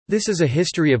This is a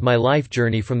history of my life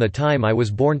journey from the time I was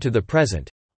born to the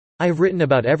present. I have written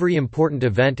about every important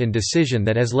event and decision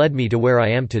that has led me to where I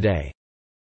am today.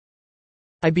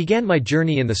 I began my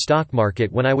journey in the stock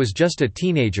market when I was just a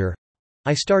teenager.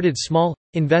 I started small,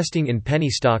 investing in penny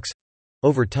stocks.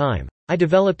 Over time, I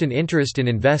developed an interest in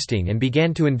investing and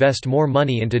began to invest more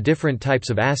money into different types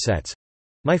of assets.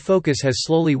 My focus has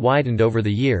slowly widened over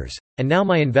the years, and now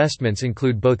my investments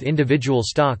include both individual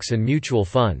stocks and mutual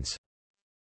funds.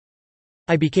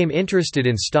 I became interested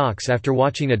in stocks after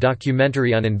watching a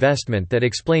documentary on investment that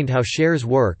explained how shares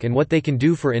work and what they can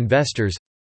do for investors.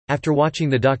 After watching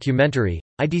the documentary,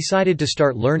 I decided to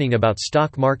start learning about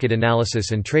stock market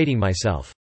analysis and trading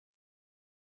myself.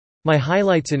 My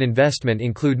highlights in investment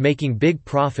include making big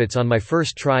profits on my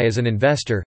first try as an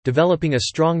investor, developing a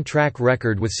strong track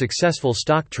record with successful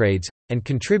stock trades, and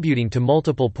contributing to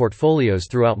multiple portfolios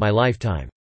throughout my lifetime.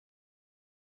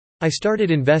 I started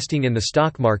investing in the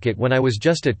stock market when I was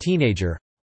just a teenager.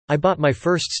 I bought my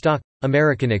first stock,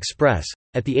 American Express,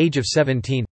 at the age of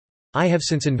 17. I have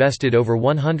since invested over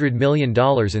 $100 million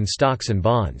in stocks and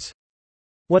bonds.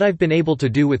 What I've been able to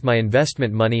do with my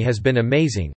investment money has been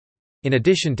amazing, in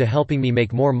addition to helping me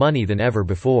make more money than ever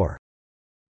before.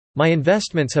 My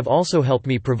investments have also helped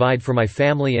me provide for my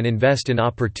family and invest in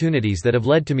opportunities that have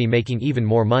led to me making even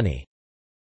more money.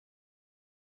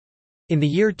 In the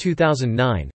year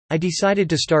 2009, I decided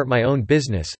to start my own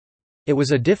business. It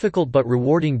was a difficult but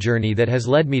rewarding journey that has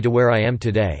led me to where I am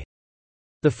today.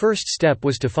 The first step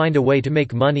was to find a way to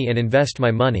make money and invest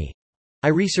my money. I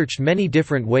researched many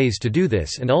different ways to do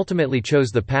this and ultimately chose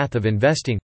the path of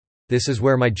investing. This is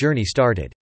where my journey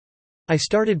started. I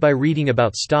started by reading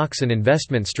about stocks and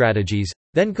investment strategies,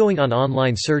 then going on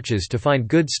online searches to find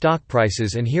good stock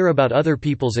prices and hear about other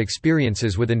people's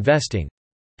experiences with investing.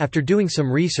 After doing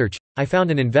some research, I found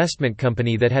an investment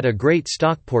company that had a great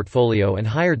stock portfolio and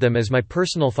hired them as my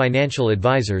personal financial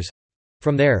advisors.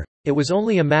 From there, it was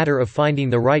only a matter of finding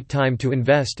the right time to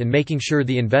invest and making sure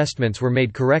the investments were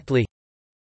made correctly.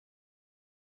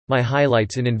 My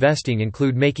highlights in investing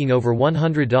include making over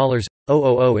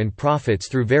 $100,000 in profits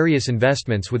through various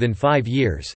investments within 5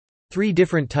 years, 3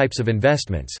 different types of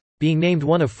investments, being named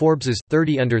one of Forbes's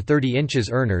 30 under 30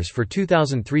 inches earners for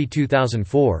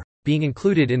 2003-2004, being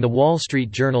included in the Wall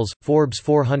Street Journal's Forbes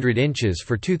 400 inches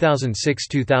for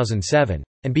 2006-2007,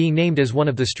 and being named as one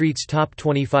of the Street's top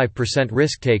 25%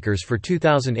 risk-takers for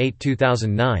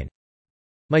 2008-2009.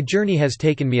 My journey has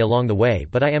taken me along the way,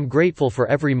 but I am grateful for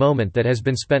every moment that has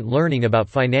been spent learning about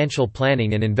financial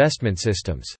planning and investment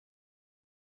systems.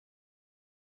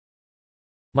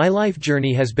 My life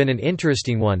journey has been an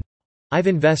interesting one. I've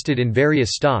invested in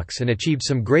various stocks and achieved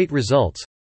some great results.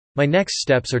 My next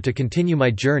steps are to continue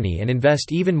my journey and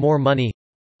invest even more money.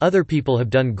 Other people have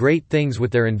done great things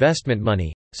with their investment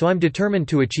money, so I'm determined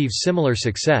to achieve similar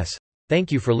success.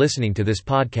 Thank you for listening to this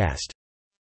podcast.